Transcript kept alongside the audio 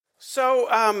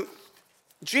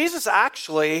Jesus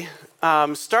actually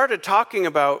started talking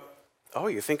about,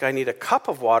 you think I need a cup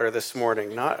of water this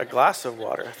morning, not a glass of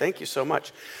water. Thank you so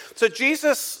much. So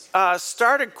Jesus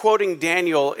started quoting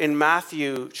Daniel in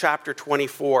Matthew chapter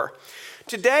 24.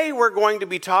 Today we're going to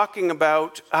be talking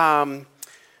about the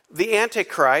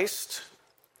Antichrist.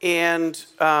 And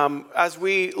as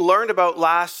we learned about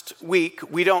last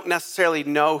week, we don't necessarily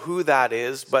know who that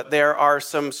is, but there are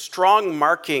some strong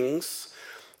markings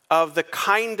of the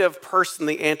kind of person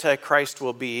the Antichrist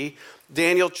will be.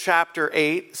 Daniel chapter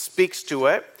 8 speaks to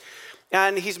it.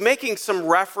 And he's making some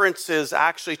references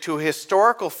actually to a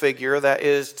historical figure that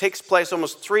takes place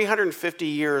almost 350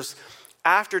 years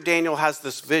after Daniel has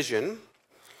this vision.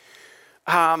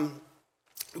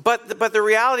 But the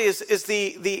reality is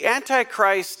the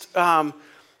Antichrist,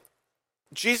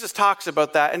 Jesus talks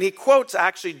about that, and he quotes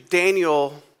actually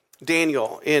Daniel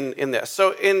in this.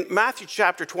 So in Matthew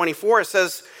chapter 24, it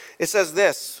says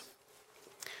this,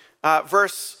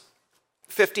 verse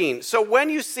 15. So when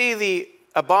you see the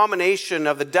abomination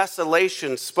of the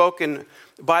desolation spoken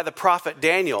by the prophet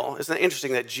Daniel, isn't it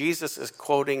interesting that Jesus is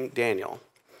quoting Daniel?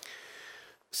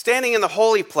 Standing in the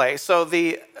holy place, so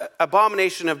the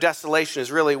abomination of desolation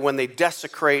is really when they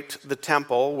desecrate the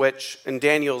temple, which in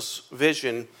Daniel's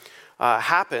vision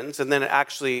happens, and then it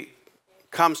actually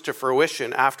comes to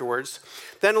fruition afterwards.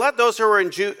 Then let those who are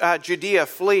in Judea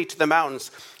flee to the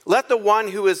mountains. Let the one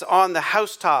who is on the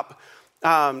housetop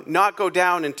not go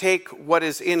down and take what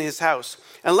is in his house.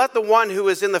 And let the one who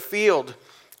is in the field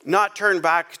not turn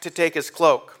back to take his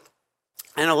cloak.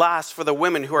 And alas, for the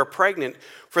women who are pregnant,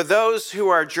 for those who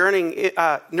are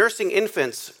nursing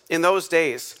infants in those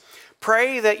days,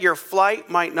 pray that your flight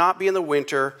might not be in the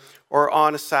winter or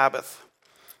on a Sabbath.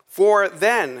 For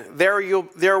then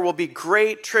there will be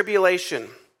great tribulation.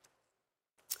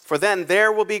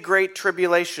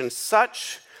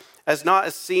 Such as not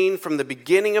as seen from the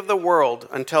beginning of the world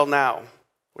until now.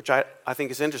 Which I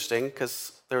think is interesting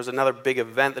because there was another big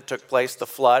event that took place, the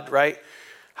flood, right?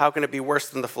 How can it be worse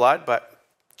than the flood? But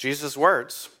Jesus'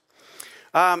 words.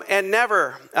 And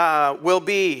never will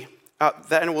be,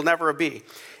 then will never be.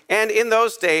 And in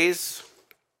those days,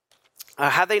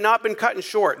 had they not been cut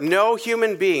short, no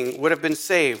human being would have been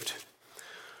saved.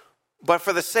 But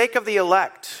for the sake of the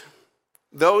elect,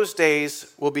 those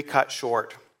days will be cut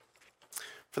short.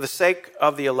 For the sake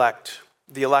of the elect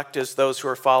is those who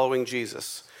are following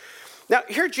Jesus. Now,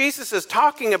 here Jesus is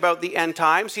talking about the end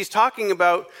times. He's talking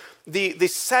about the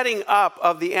setting up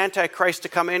of the Antichrist to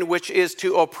come in, which is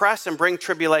to oppress and bring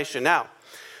tribulation. Now,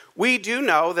 we do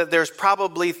know that there's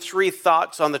probably three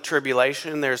thoughts on the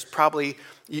tribulation. There's probably,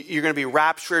 you're going to be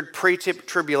raptured,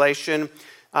 pre-tribulation.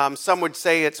 Some would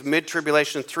say it's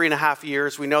mid-tribulation, 3.5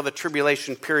 years. We know the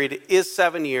tribulation period is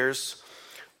 7 years,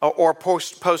 or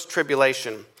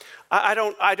post-tribulation.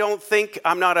 I don't think,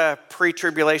 I'm not a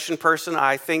pre-tribulation person.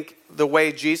 I think the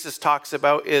way Jesus talks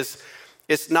about is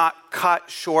it's not cut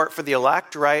short for the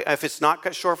elect, right? If it's not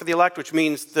cut short for the elect, which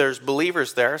means there's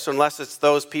believers there. So unless it's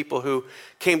those people who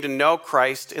came to know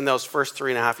Christ in those first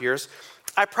 3.5 years,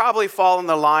 I probably fall in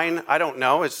the line, I don't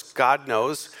know, it's God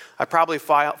knows. I probably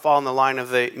fall in the line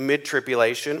of the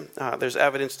mid-tribulation. There's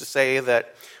evidence to say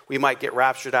that we might get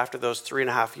raptured after those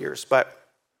 3.5 years. But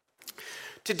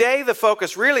today the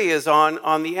focus really is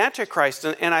on the Antichrist.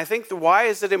 And I think why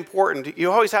is it important?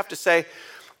 You always have to say,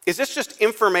 is this just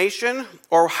information,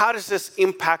 or how does this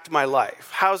impact my life?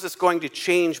 How is this going to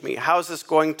change me? How is this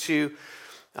going to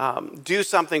do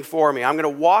something for me? I'm going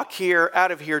to walk out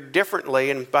of here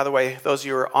differently. And by the way, those of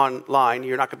you who are online,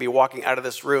 you're not going to be walking out of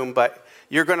this room, but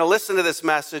you're going to listen to this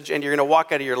message and you're going to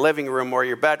walk out of your living room or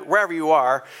your bed, wherever you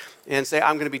are, and say,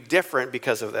 I'm going to be different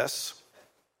because of this.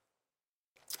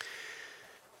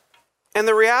 And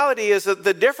the reality is that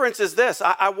the difference is this.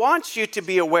 I want you to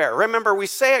be aware. Remember, we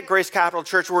say at Grace Capital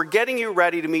Church, we're getting you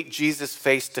ready to meet Jesus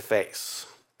face to face.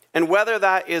 And whether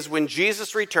that is when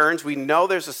Jesus returns, we know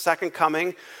there's a second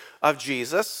coming of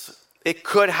Jesus. It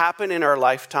could happen in our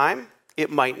lifetime. It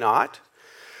might not.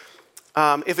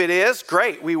 If it is,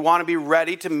 great. We want to be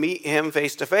ready to meet him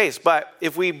face to face. But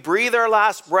if we breathe our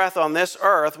last breath on this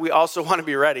earth, we also want to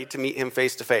be ready to meet him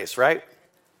face to face, right?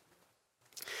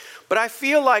 But I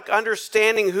feel like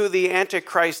understanding who the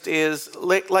Antichrist is,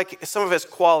 like some of his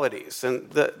qualities. And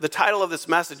the title of this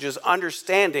message is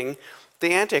Understanding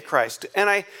the Antichrist. And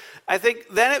I think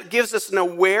then it gives us an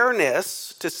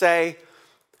awareness to say,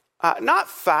 not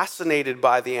fascinated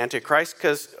by the Antichrist,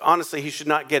 because honestly, he should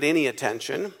not get any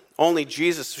attention. Only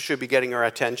Jesus should be getting our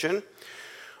attention.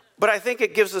 But I think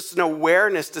it gives us an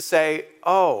awareness to say,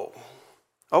 oh,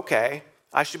 okay,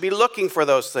 I should be looking for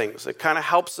those things. It kind of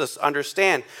helps us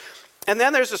understand. And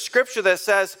then there's a scripture that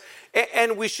says,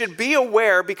 and we should be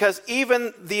aware because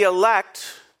even the elect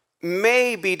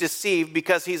may be deceived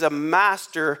because he's a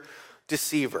master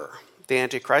deceiver, the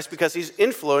Antichrist, because he's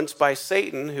influenced by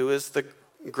Satan, who is the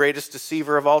greatest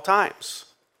deceiver of all times.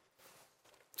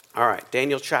 All right,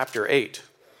 Daniel chapter 8.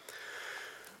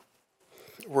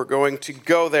 We're going to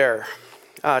go there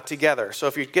together. So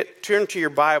if you turn to your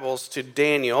Bibles to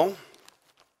Daniel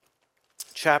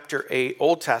chapter 8,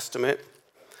 Old Testament.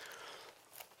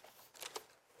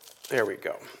 There we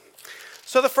go.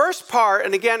 So the first part,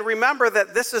 and again, remember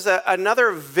that this is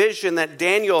another vision that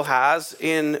Daniel has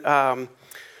in,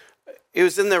 it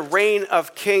was in the reign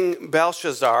of King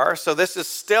Belshazzar. So this is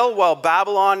still while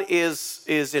Babylon is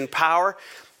in power.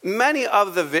 Much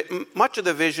of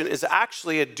the vision is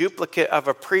actually a duplicate of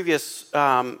a previous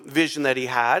vision that he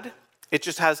had. It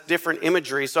just has different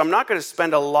imagery. So I'm not going to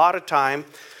spend a lot of time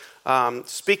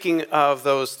speaking of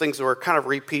those things that were kind of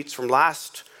repeats from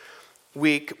last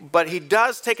week, but he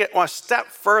does take it a step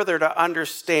further to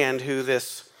understand who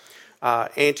this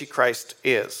Antichrist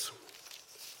is.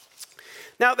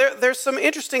 Now, there's some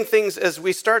interesting things as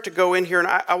we start to go in here, and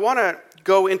I want to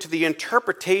go into the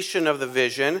interpretation of the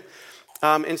vision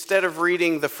instead of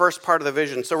reading the first part of the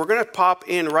vision. So we're going to pop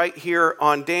in right here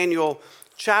on Daniel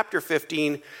chapter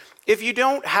 15. If you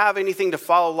don't have anything to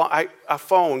follow along, a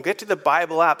phone, get to the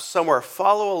Bible app somewhere,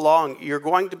 follow along. You're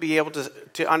going to be able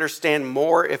to understand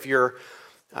more if you're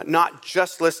not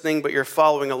just listening, but you're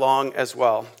following along as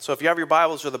well. So if you have your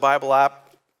Bibles or the Bible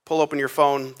app, pull open your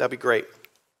phone, that'd be great.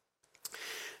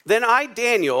 Then I,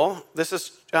 Daniel, this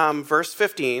is verse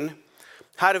 15,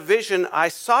 had a vision. I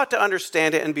sought to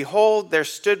understand it, and behold, there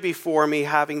stood before me,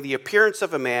 having the appearance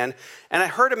of a man, and I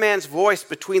heard a man's voice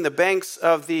between the banks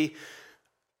of the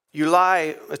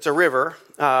Ulai, it's a river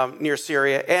near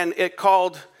Syria, and it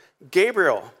called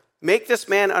Gabriel, make this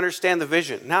man understand the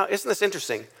vision. Now, isn't this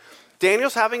interesting?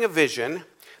 Daniel's having a vision.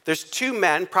 There's two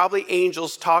men, probably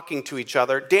angels, talking to each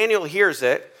other. Daniel hears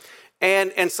it,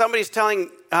 and somebody's telling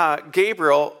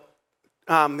Gabriel,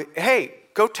 hey,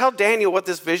 go tell Daniel what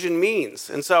this vision means.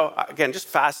 And so, again, just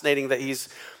fascinating that he's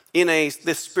in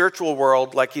this spiritual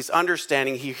world, like he's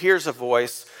understanding, he hears a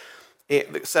voice.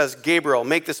 It says, Gabriel,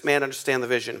 make this man understand the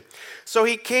vision. So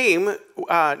he came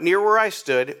near where I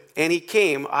stood, and he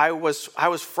came. I was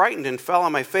frightened and fell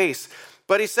on my face.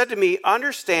 But he said to me,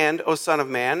 understand, O son of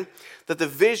man, that the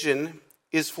vision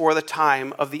is for the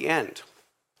time of the end.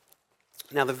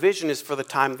 Now, the vision is for the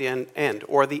time of the end,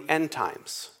 or the end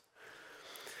times.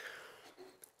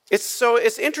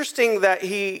 It's interesting that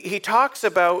he talks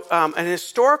about an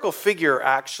historical figure,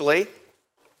 actually,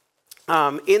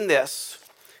 in this.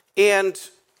 And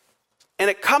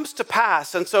it comes to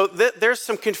pass. And so there's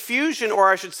some confusion, or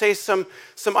I should say some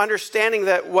understanding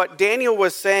that what Daniel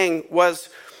was saying was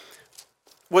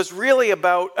really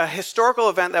about a historical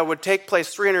event that would take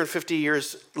place 350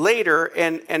 years later,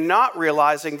 and not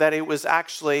realizing that it was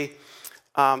actually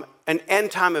an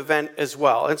end-time event as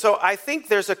well. And so I think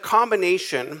there's a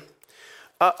combination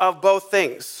of both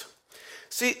things.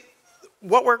 See,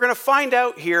 what we're going to find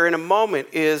out here in a moment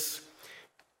is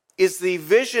the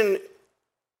vision,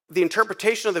 the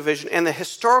interpretation of the vision, and the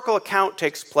historical account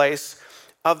takes place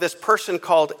of this person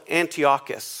called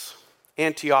Antiochus.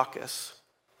 Antiochus.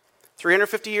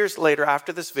 350 years later,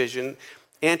 after this vision,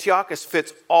 Antiochus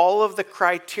fits all of the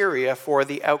criteria for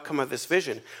the outcome of this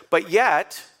vision. But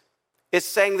yet, it's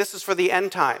saying this is for the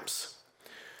end times.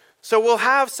 So we'll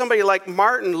have somebody like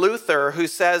Martin Luther who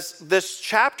says this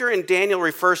chapter in Daniel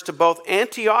refers to both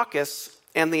Antiochus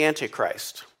and the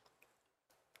Antichrist.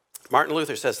 Martin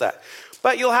Luther says that.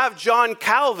 But you'll have John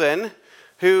Calvin,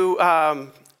 who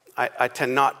I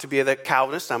tend not to be the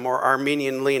Calvinist, I'm more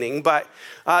Arminian-leaning, but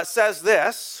says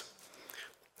this.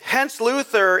 Hence,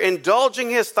 Luther, indulging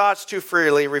his thoughts too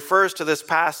freely, refers to this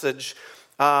passage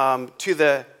to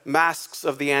the masks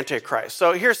of the Antichrist.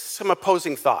 So here's some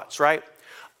opposing thoughts, right?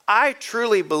 I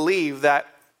truly believe that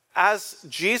as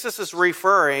Jesus is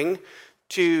referring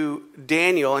to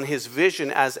Daniel and his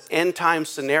vision as end-time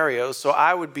scenarios, so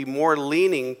I would be more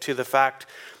leaning to the fact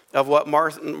of what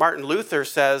Martin Luther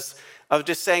says, of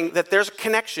just saying that there's a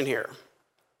connection here.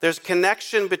 There's a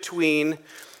connection between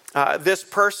this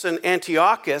person,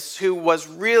 Antiochus, who was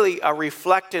really a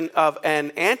reflectant of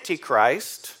an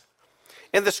antichrist.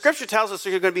 And the scripture tells us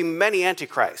there are going to be many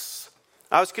antichrists.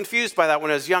 I was confused by that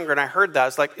when I was younger, and I heard that. I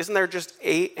was like, isn't there just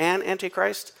an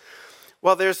antichrist?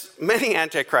 Well, there's many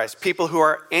antichrists. People who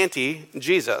are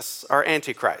anti-Jesus are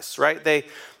antichrists, right?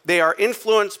 They are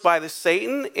influenced by the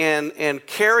Satan and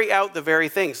carry out the very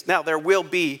things. Now, there will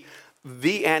be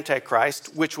the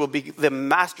Antichrist, which will be the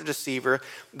master deceiver.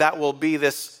 That will be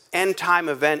this end-time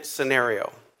event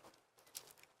scenario.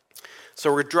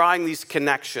 So we're drawing these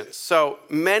connections. So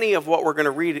many of what we're going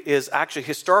to read is actually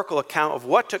historical account of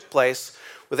what took place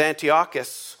with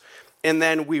Antiochus. And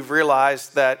then we've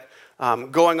realized that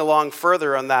going along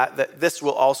further on that this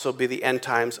will also be the end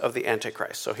times of the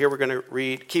Antichrist. So here we're going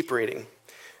to keep reading,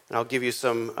 and I'll give you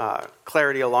some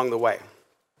clarity along the way.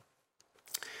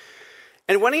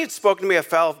 And when he had spoken to me, I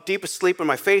fell deep asleep on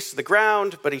my face to the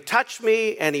ground, but he touched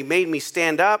me and he made me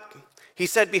stand up. He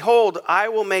said, "Behold, I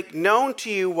will make known to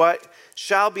you what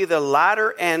shall be the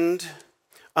latter end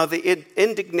of the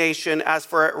indignation, as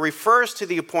for it refers to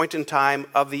the appointed time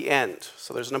of the end."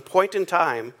 So there's an appointed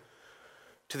time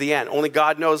to the end. Only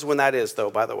God knows when that is, though,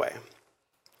 by the way.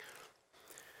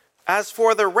 "As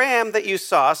for the ram that you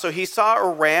saw," so he saw a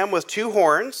ram with two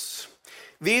horns.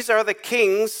 "These are the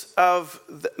kings of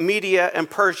Media and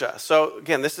Persia." So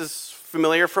again, this is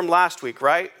familiar from last week,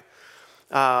 right?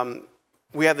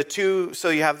 We have the two, so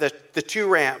you have the two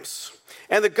rams.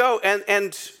 And the goat, and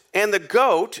the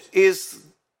goat is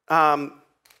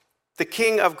the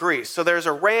king of Greece. So there's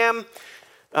a ram.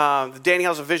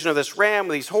 Daniel has a vision of this ram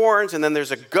with these horns, and then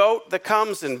there's a goat that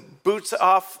comes and boots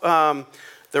off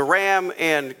the ram.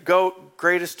 And goat,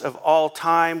 greatest of all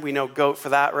time. We know goat for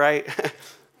that, right?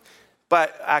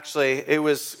 But actually,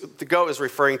 the goat is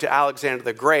referring to Alexander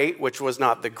the Great, which was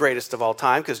not the greatest of all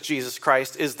time, because Jesus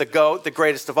Christ is the goat, the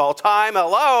greatest of all time.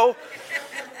 Hello?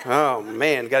 Oh,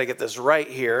 man, got to get this right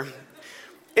here.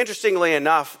 Interestingly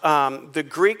enough, the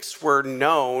Greeks were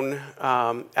known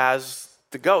as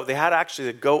the goat. They had actually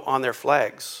the goat on their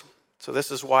flags. So this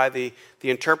is why the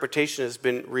interpretation has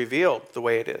been revealed the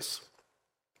way it is.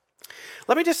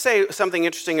 Let me just say something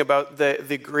interesting about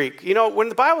the Greek. You know, when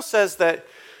the Bible says that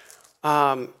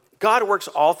God works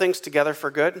all things together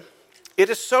for good, it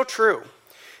is so true.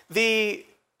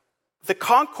 The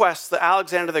conquest that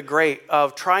Alexander the Great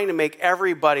of trying to make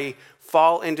everybody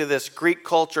fall into this Greek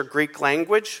culture, Greek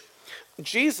language,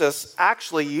 Jesus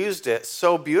actually used it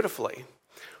so beautifully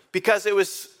because it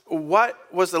was what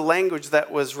was the language that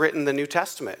was written in the New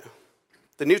Testament.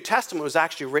 The New Testament was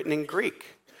actually written in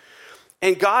Greek.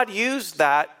 And God used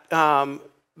that,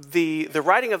 the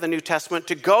writing of the New Testament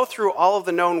to go through all of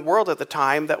the known world at the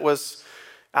time that was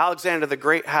Alexander the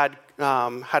Great had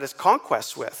his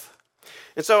conquests with.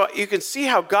 And so you can see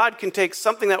how God can take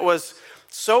something that was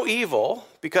so evil,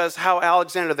 because how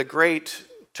Alexander the Great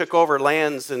took over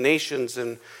lands and nations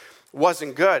and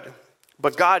wasn't good,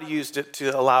 but God used it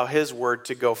to allow his word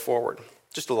to go forward.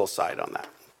 Just a little side on that.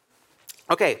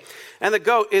 Okay, and the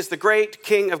goat is the great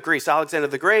king of Greece, Alexander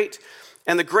the Great,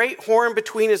 and the great horn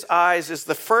between his eyes is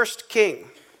the first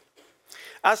king.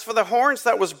 As for the horns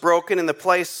that was broken in the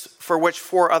place for which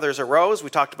four others arose, we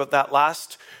talked about that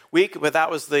last week, but that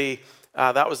was the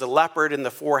leopard in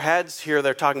the four heads. Here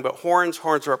they're talking about horns.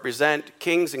 Horns represent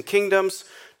kings and kingdoms.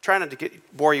 Try not to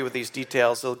bore you with these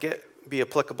details. They'll be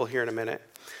applicable here in a minute.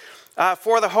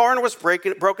 For the horn was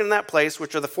broken in that place,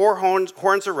 which are the four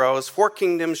horns arose. Four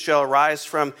kingdoms shall arise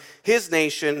from his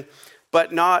nation,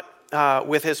 but not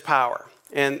with his power.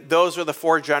 And those are the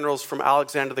four generals from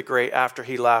Alexander the Great after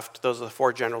he left. Those are the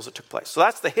four generals that took place. So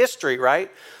that's the history,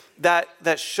 right?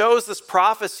 That shows this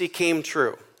prophecy came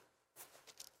true.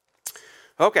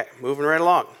 Okay, moving right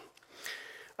along.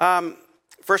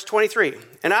 Verse 23.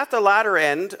 And at the latter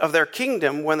end of their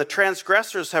kingdom, when the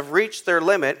transgressors have reached their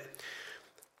limit,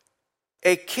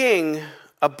 a king,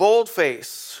 a bold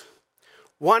face,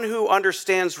 one who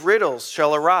understands riddles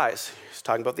shall arise. He's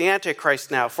talking about the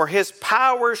Antichrist now. For his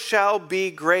power shall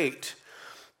be great,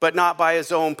 but not by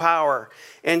his own power.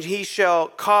 And he shall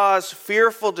cause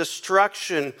fearful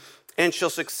destruction and shall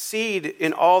succeed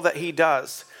in all that he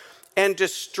does, and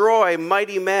destroy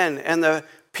mighty men and the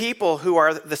people who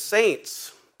are the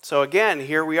saints. So again,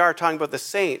 here we are talking about the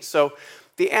saints. So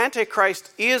the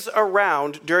Antichrist is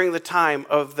around during the time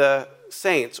of the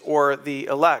saints or the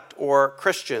elect or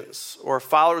Christians or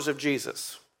followers of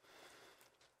Jesus.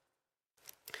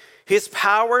 His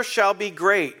power shall be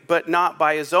great, but not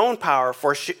by his own power,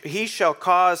 for he shall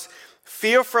cause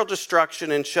fearful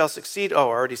destruction and shall succeed. Oh,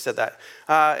 I already said that.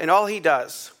 In all he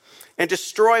does, and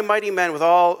destroy mighty men with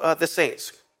all the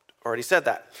saints. Already said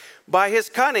that. By his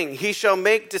cunning he shall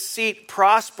make deceit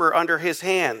prosper under his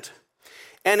hand.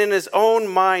 And in his own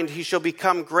mind he shall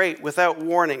become great without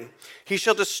warning. He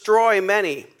shall destroy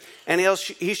many, and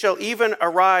he shall even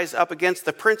arise up against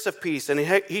the Prince of Peace, and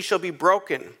he shall be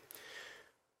broken,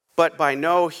 but by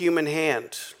no human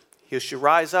hand. He shall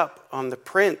rise up on the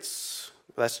Prince,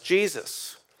 that's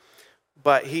Jesus,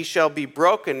 but he shall be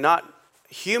broken. Not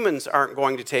humans aren't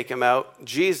going to take him out.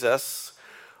 Jesus,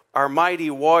 our mighty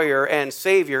warrior and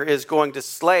Savior, is going to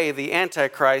slay the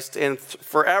Antichrist and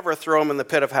forever throw him in the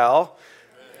pit of hell.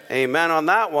 Amen on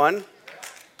that one.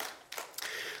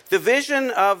 The vision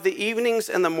of the evenings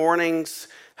and the mornings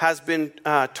has been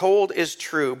told is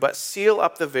true, but seal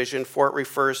up the vision, for it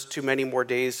refers to many more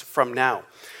days from now.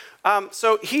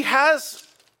 So he has,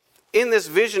 in this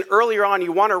vision earlier on,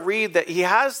 you want to read that he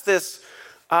has this,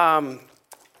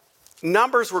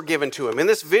 numbers were given to him. In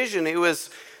this vision, it was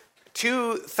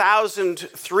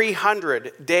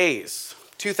 2,300 days,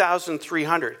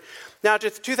 2,300. Now,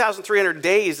 2,300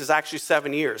 days is actually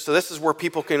 7 years. So this is where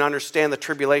people can understand the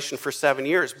tribulation for 7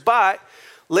 years. But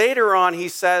later on, he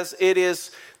says it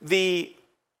is the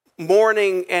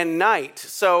morning and night.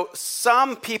 So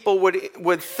some people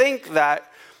would think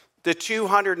that the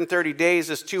 230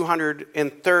 days is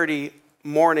 230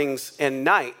 mornings and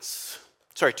nights.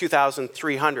 Sorry,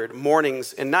 2,300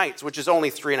 mornings and nights, which is only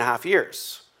 3.5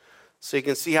 years. So you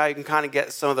can see how you can kind of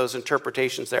get some of those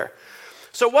interpretations there.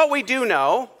 So what we do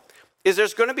know is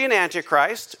there's going to be an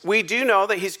Antichrist. We do know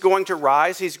that he's going to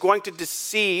rise. He's going to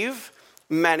deceive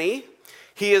many.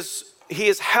 He is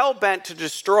hell-bent to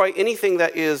destroy anything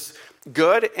that is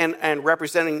good and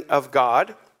representing of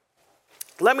God.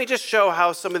 Let me just show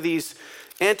how some of these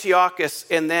Antiochus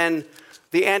and then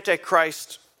the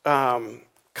Antichrist kind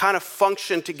of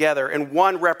function together, and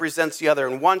one represents the other,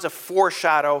 and one's a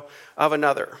foreshadow of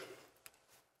another.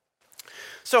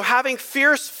 So having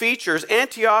fierce features,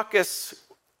 Antiochus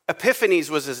Epiphanes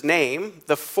was his name,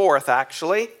 the fourth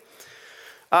actually,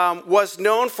 was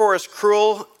known for his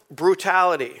cruel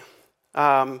brutality.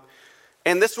 And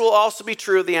this will also be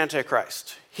true of the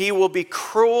Antichrist. He will be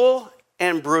cruel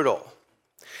and brutal.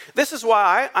 This is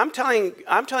why I'm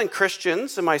telling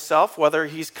Christians and myself, whether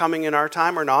he's coming in our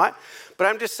time or not, but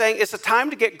I'm just saying it's a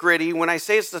time to get gritty. When I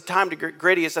say it's a time to get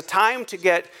gritty, it's a time to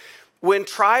get, when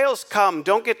trials come,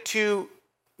 don't get too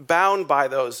bound by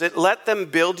those. Let them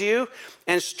build you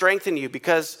and strengthen you,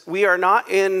 because we are not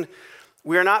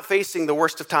facing the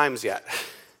worst of times yet.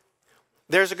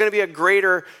 There's going to be a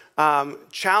greater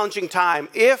challenging time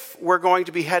if we're going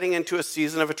to be heading into a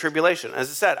season of a tribulation. As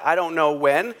I said, I don't know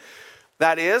when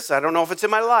that is. I don't know if it's in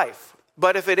my life.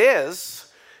 But if it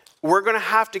is, we're going to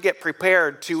have to get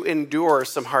prepared to endure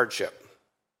some hardship.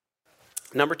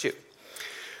 Number 2.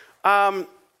 So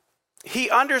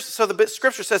the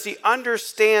scripture says he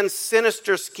understands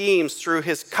sinister schemes through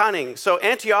his cunning. So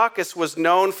Antiochus was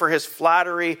known for his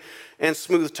flattery and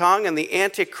smooth tongue, and the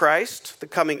Antichrist, the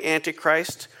coming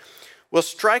Antichrist, will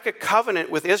strike a covenant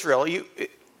with Israel.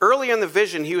 Early in the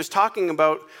vision, he was talking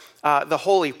about the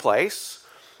holy place,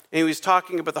 and he was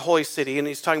talking about the holy city, and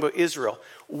he's talking about Israel.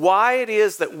 Why it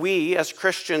is that we as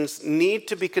Christians need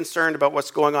to be concerned about what's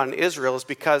going on in Israel is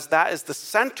because that is the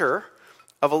center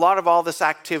of a lot of all this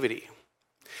activity.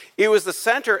 It was the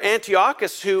center,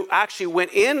 Antiochus, who actually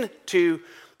went into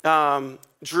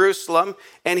Jerusalem,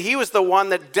 and he was the one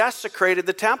that desecrated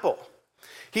the temple.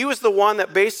 He was the one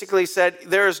that basically said,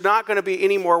 there is not going to be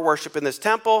any more worship in this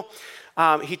temple.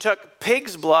 He took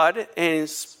pig's blood and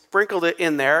sprinkled it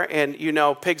in there, and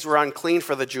pigs were unclean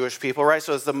for the Jewish people, right?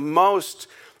 So it's the most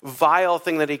vile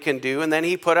thing that he can do. And then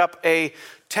he put up a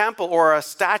temple or a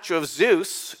statue of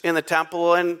Zeus in the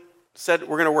temple and said,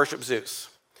 we're going to worship Zeus.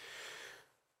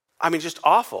 I mean, just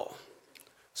awful.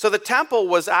 So the temple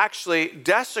was actually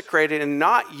desecrated and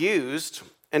not used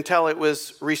until it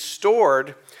was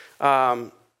restored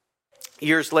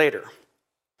years later.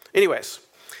 Anyways,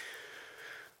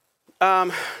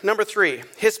 number 3,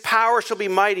 his power shall be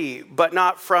mighty, but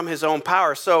not from his own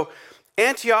power. So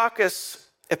Antiochus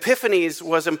Epiphanes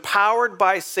was empowered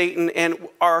by Satan, and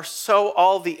are so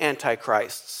all the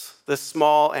antichrists, the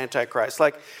small antichrists.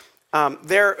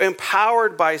 They're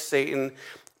empowered by Satan,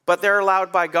 but they're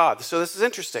allowed by God. So this is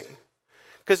interesting,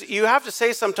 because you have to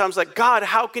say sometimes, God,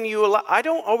 how can you allow? I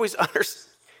don't always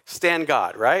understand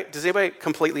God, right? Does anybody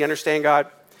completely understand God?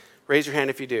 Raise your hand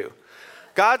if you do.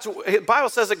 The Bible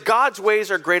says that God's ways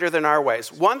are greater than our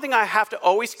ways. One thing I have to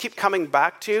always keep coming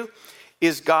back to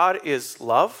is God is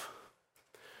love.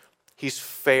 He's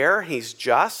fair, he's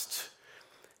just,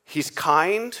 he's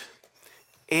kind,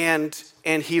 and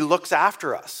he looks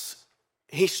after us.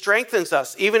 He strengthens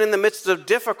us, even in the midst of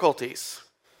difficulties.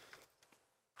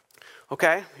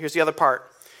 Okay, here's the other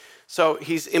part. So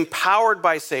he's empowered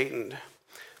by Satan.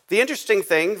 The interesting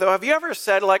thing, though, have you ever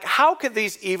said, how could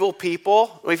these evil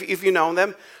people, if you know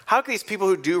them, how could these people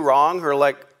who do wrong, who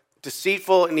are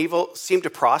deceitful and evil, seem to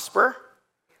prosper?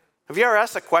 Have you ever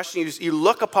asked a question? You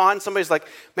look upon somebody's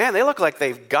man, they look like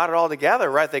they've got it all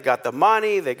together, right? They got the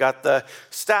money, they got the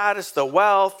status, the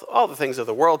wealth, all the things of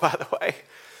the world, by the way.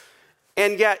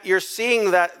 And yet you're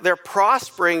seeing that they're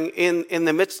prospering in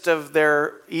the midst of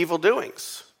their evil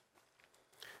doings.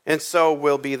 And so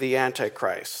will be the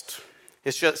Antichrist.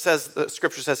 The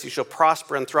scripture says he shall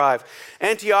prosper and thrive.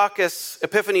 Antiochus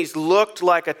Epiphanes looked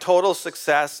like a total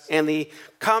success, and the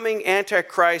coming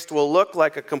Antichrist will look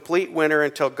like a complete winner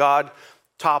until God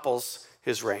topples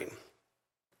his reign.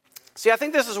 See, I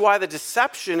think this is why the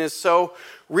deception is so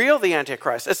real, the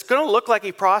Antichrist. It's going to look like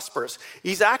he prospers.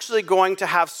 He's actually going to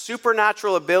have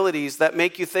supernatural abilities that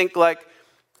make you think like,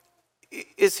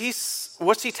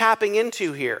 what's he tapping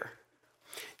into here?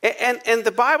 And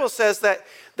the Bible says that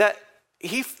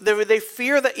they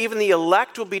fear that even the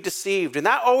elect will be deceived. And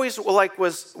that always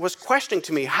was questioning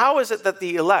to me. How is it that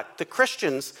the elect, the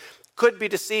Christians, could be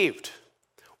deceived?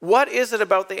 What is it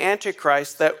about the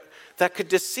Antichrist that could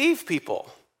deceive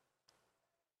people?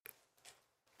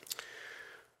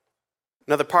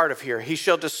 Another part of here, he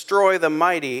shall destroy the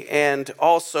mighty and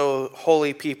also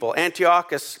holy people.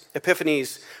 Antiochus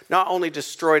Epiphanes not only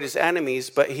destroyed his enemies,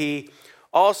 but he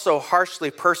also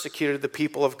harshly persecuted the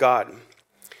people of God.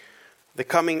 The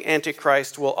coming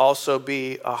Antichrist will also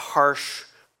be a harsh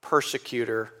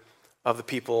persecutor of the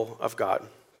people of God.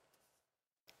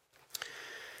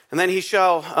 And then he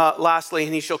shall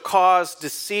cause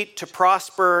deceit to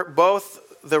prosper.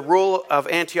 Both the rule of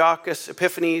Antiochus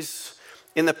Epiphanes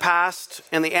in the past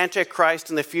and the Antichrist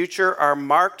in the future are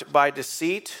marked by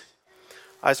deceit.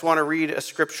 I just want to read a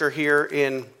scripture here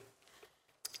in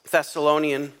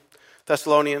Thessalonians.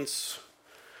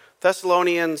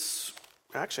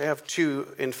 Actually, I have two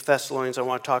in Thessalonians I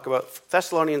want to talk about.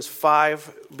 Thessalonians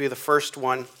 5 will be the first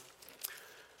one.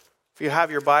 If you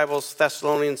have your Bibles,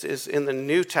 Thessalonians is in the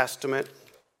New Testament.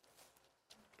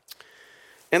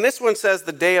 And this one says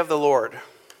the day of the Lord,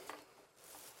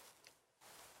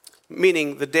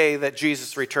 meaning the day that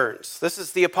Jesus returns. This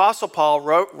is the Apostle Paul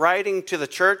writing to the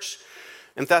church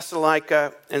in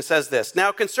Thessalonica and says this,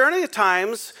 "Now concerning the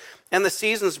times and the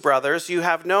seasons, brothers, you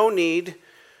have no need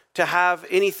to have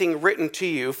anything written to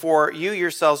you, for you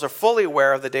yourselves are fully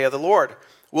aware of the day of the Lord.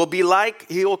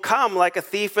 He will come like a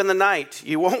thief in the night.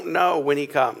 You won't know when he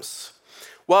comes.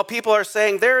 While people are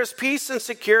saying, there is peace and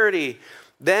security,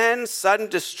 then sudden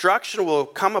destruction will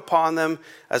come upon them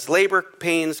as labor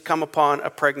pains come upon a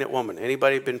pregnant woman."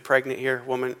 Anybody been pregnant here?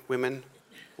 Women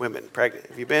pregnant.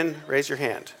 Have you been? Raise your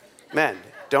hand. Men,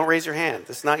 don't raise your hand.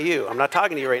 This is not you. I'm not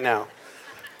talking to you right now.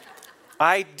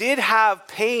 I did have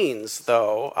pains,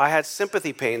 though. I had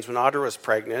sympathy pains when Audra was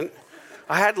pregnant.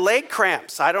 I had leg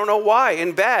cramps. I don't know why,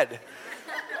 in bed.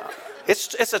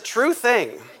 It's a true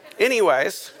thing.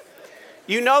 Anyways,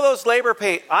 you know those labor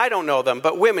pains. I don't know them,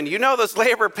 but women, you know those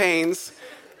labor pains.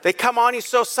 They come on you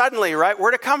so suddenly, right?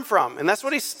 Where'd it come from? And that's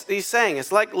what he's saying.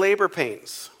 It's like labor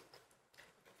pains.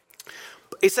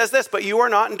 He says this, "But you are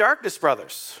not in darkness,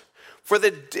 brothers,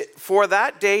 for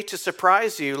that day to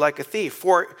surprise you like a thief.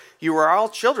 For you are all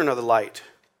children of the light,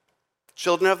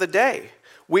 children of the day.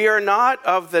 We are not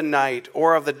of the night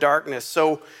or of the darkness.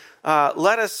 So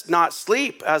let us not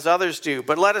sleep as others do,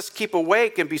 but let us keep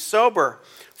awake and be sober.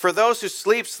 For those who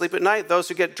sleep, sleep at night. Those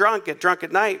who get drunk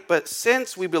at night. But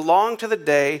since we belong to the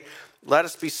day, let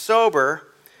us be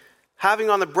sober, having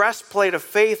on the breastplate of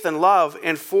faith and love,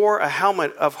 and for a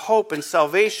helmet of hope and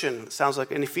salvation." Sounds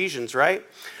like in Ephesians, right?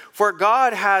 "For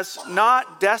God has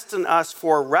not destined us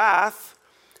for wrath,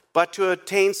 but to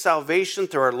attain salvation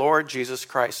through our Lord Jesus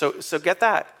Christ." So get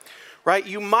that, right?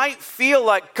 You might feel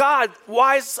like, God,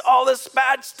 why is all this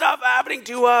bad stuff happening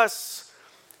to us?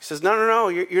 He says, no,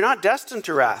 you're not destined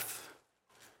to wrath.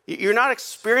 You're not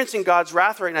experiencing God's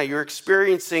wrath right now. You're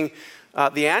experiencing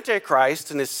the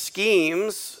Antichrist and his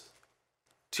schemes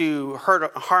to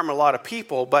harm a lot of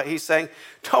people. But he's saying,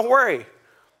 don't worry,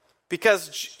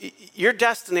 because your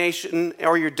destination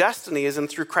or your destiny is in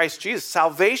through Christ Jesus,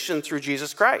 salvation through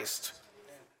Jesus Christ.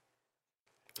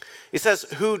 He says,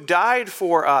 "Who died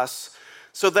for us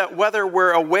so that whether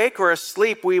we're awake or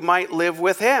asleep, we might live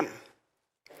with him."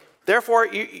 Therefore,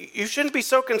 you shouldn't be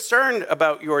so concerned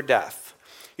about your death.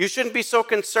 You shouldn't be so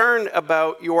concerned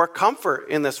about your comfort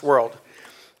in this world,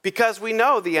 because we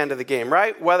know the end of the game,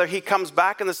 right? Whether he comes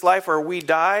back in this life or we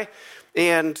die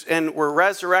and we're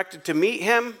resurrected to meet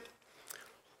him,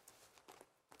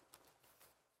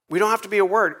 we don't have to be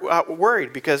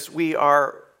worried because we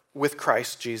are with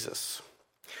Christ Jesus.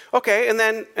 Okay, and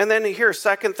then here,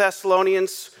 2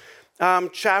 Thessalonians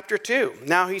chapter 2.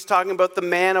 Now he's talking about the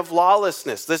man of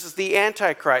lawlessness. This is the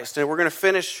Antichrist, and we're going to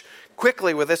finish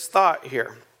quickly with this thought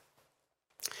here.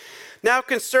 "Now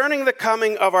concerning the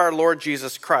coming of our Lord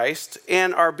Jesus Christ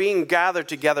and our being gathered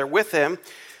together with him,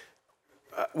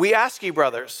 we ask you,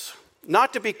 brothers,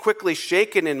 not to be quickly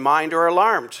shaken in mind or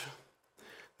alarmed,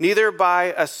 neither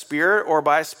by a spirit or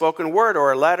by a spoken word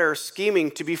or a letter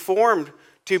scheming to be formed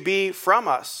to be from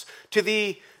us, to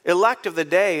the elect of the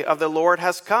day of the Lord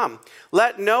has come.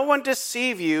 Let no one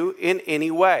deceive you in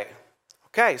any way.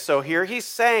 Okay, so here he's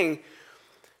saying,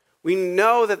 we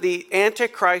know that the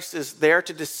Antichrist is there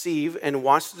to deceive and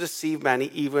wants to deceive many,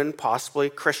 even possibly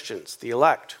Christians, the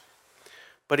elect.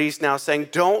 But he's now saying,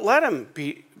 don't let him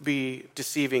be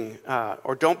deceiving,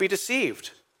 or don't be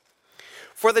deceived.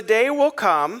 For the day will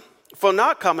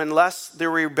not come unless the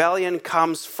rebellion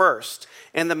comes first,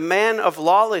 and the man of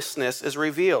lawlessness is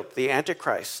revealed, the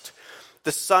Antichrist.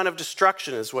 The son of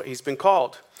destruction is what he's been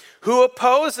called, who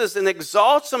opposes and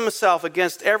exalts himself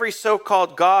against every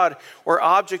so-called God or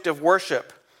object of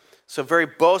worship. So very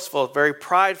boastful, very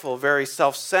prideful, very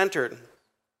self-centered.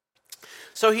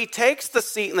 So he takes the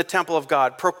seat in the temple of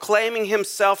God, proclaiming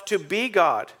himself to be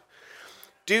God.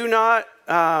 Do you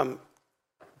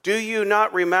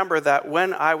not remember that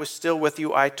when I was still with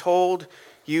you, I told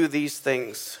you these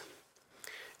things?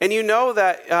 And you know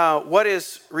that what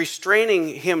is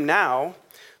restraining him now,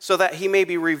 so that he may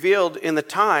be revealed in the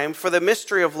time, for the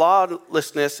mystery of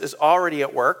lawlessness is already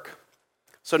at work.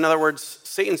 So in other words,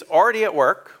 Satan's already at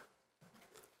work.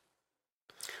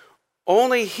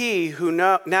 Only he who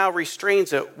now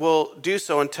restrains it will do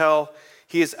so until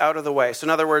he is out of the way. So in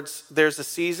other words, there's a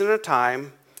season and a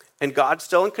time, and God's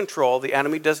still in control. The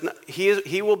enemy doesn't.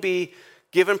 He will be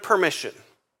given permission.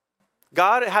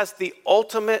 God has the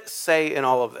ultimate say in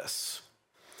all of this.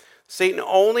 Satan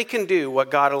only can do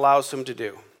what God allows him to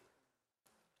do.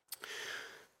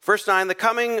 Verse 9, the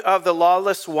coming of the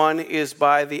lawless one is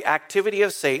by the activity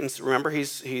of Satan. So remember,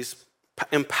 he's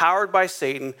empowered by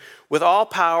Satan with all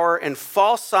power and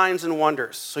false signs and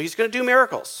wonders. So he's going to do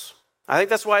miracles. I think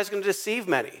that's why he's going to deceive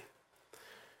many.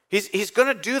 He's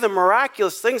going to do the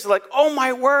miraculous things like, oh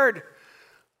my word.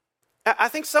 I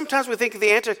think sometimes we think of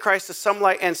the Antichrist as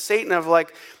and Satan of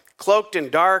like cloaked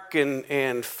in dark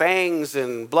and fangs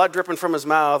and blood dripping from his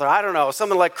mouth, or I don't know,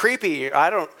 something like creepy.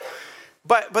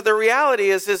 But the reality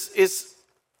is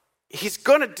he's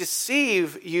going to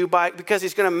deceive you because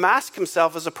he's going to mask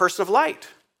himself as a person of light.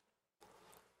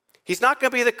 He's not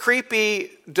going to be the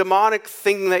creepy, demonic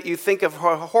thing that you think of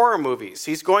horror movies.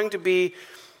 He's going to be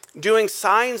doing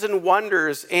signs and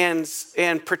wonders and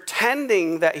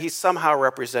pretending that he's somehow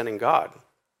representing God.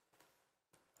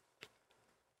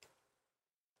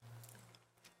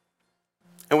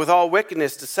 And with all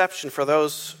wickedness, deception for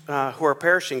those who are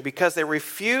perishing, because they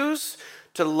refuse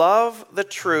to love the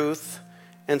truth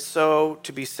and so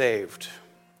to be saved.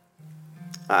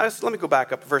 Let me go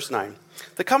back up, verse 9.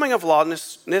 The coming of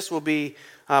lawlessness will be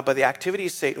by the activity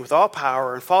of Satan with all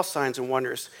power and false signs and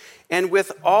wonders, and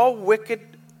with all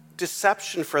wicked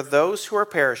deception for those who are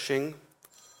perishing,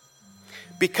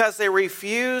 because they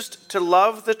refused to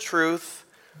love the truth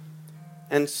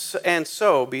and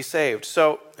so be saved.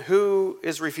 So who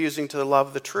is refusing to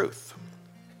love the truth?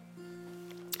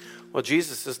 Well,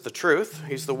 Jesus is the truth.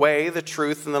 He's the way, the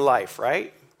truth, and the life,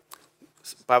 right?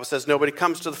 The Bible says nobody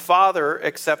comes to the Father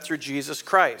except through Jesus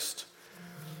Christ.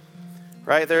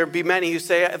 Right? There will be many who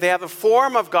say they have a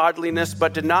form of godliness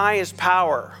but deny his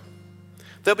power.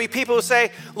 There'll be people who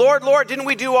say, Lord, Lord, didn't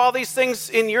we do all these things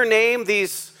in your name,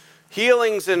 these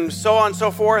healings and so on and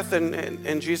so forth?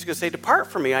 And Jesus will say,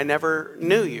 depart from me, I never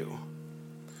knew you.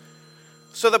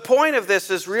 So the point of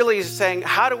this is really saying,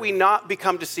 how do we not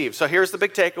become deceived? So here's the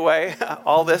big takeaway,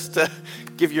 all this to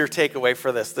give your takeaway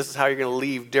for this. This is how you're going to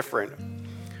leave different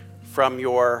from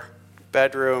your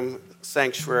bedroom,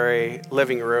 sanctuary,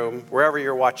 living room, wherever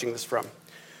you're watching this from.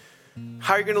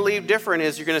 How you're going to leave different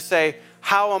is you're going to say,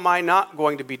 how am I not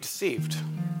going to be deceived?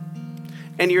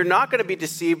 And you're not going to be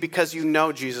deceived because you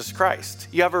know Jesus Christ.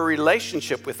 You have a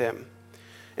relationship with him.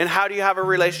 And how do you have a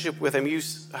relationship with him?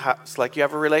 It's like you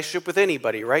have a relationship with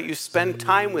anybody, right? You spend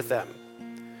time with them.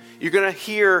 You're going to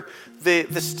hear the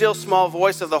still small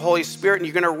voice of the Holy Spirit, and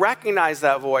you're going to recognize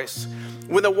that voice.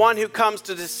 When the one who comes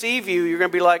to deceive you, you're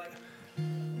going to be like,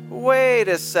 wait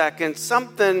a second,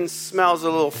 something smells a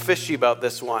little fishy about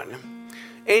this one.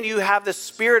 And you have the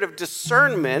spirit of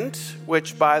discernment,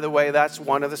 which, by the way, that's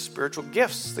one of the spiritual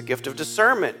gifts, the gift of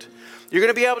discernment. You're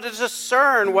going to be able to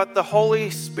discern what the Holy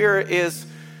Spirit is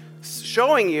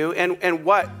showing you and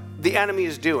what the enemy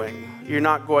is doing. You're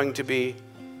not going to be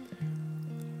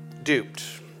duped.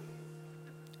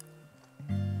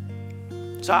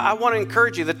 So I want to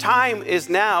encourage you. The time is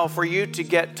now for you to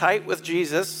get tight with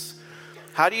Jesus.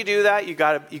 How do you do that? You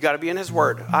got to be in his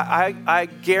word. I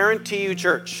guarantee you,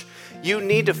 church, you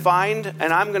need to find,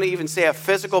 and I'm going to even say a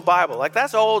physical Bible. Like,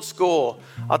 that's old school.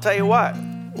 I'll tell you what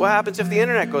happens if the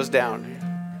internet goes down?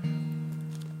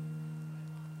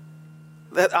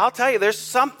 I'll tell you, there's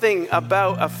something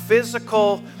about a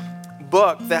physical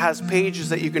book that has pages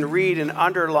that you can read and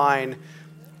underline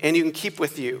and you can keep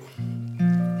with you.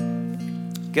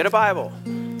 Get a Bible.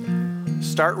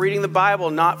 Start reading the Bible,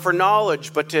 not for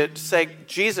knowledge, but to say,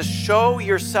 Jesus, show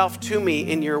yourself to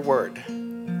me in your word.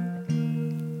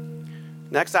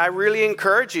 Next, I really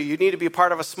encourage you. You need to be a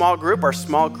part of a small group. Our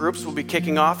small groups will be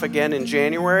kicking off again in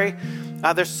January.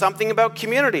 There's something about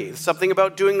community, something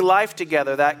about doing life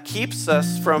together that keeps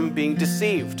us from being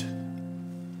deceived.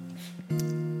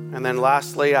 And then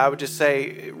lastly, I would just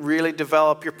say, really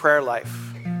develop your prayer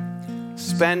life.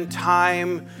 Spend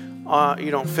time, you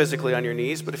don't physically on your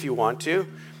knees, but if you want to,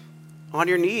 on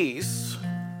your knees,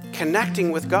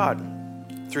 connecting with God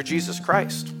through Jesus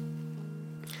Christ.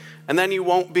 And then you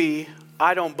won't be,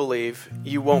 I don't believe,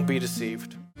 you won't be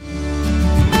deceived.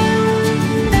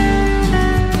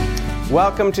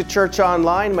 Welcome to Church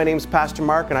Online. My name is Pastor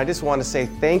Mark, and I just want to say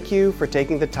thank you for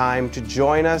taking the time to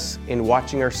join us in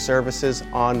watching our services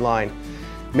online.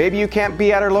 Maybe you can't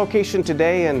be at our location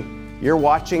today and you're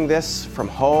watching this from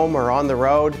home or on the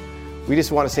road. We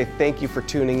just want to say thank you for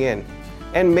tuning in.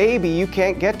 And maybe you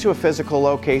can't get to a physical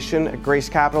location at Grace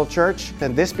Capital Church,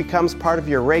 then this becomes part of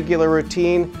your regular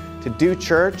routine to do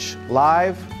church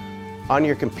live on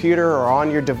your computer or on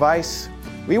your device.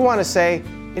 We want to say,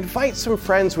 invite some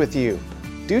friends with you.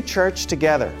 Do church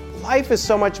together. Life is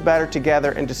so much better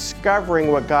together, and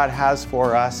discovering what God has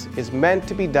for us is meant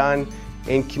to be done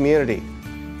in community.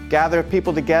 Gather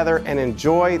people together and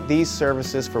enjoy these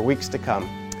services for weeks to come.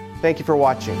 Thank you for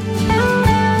watching.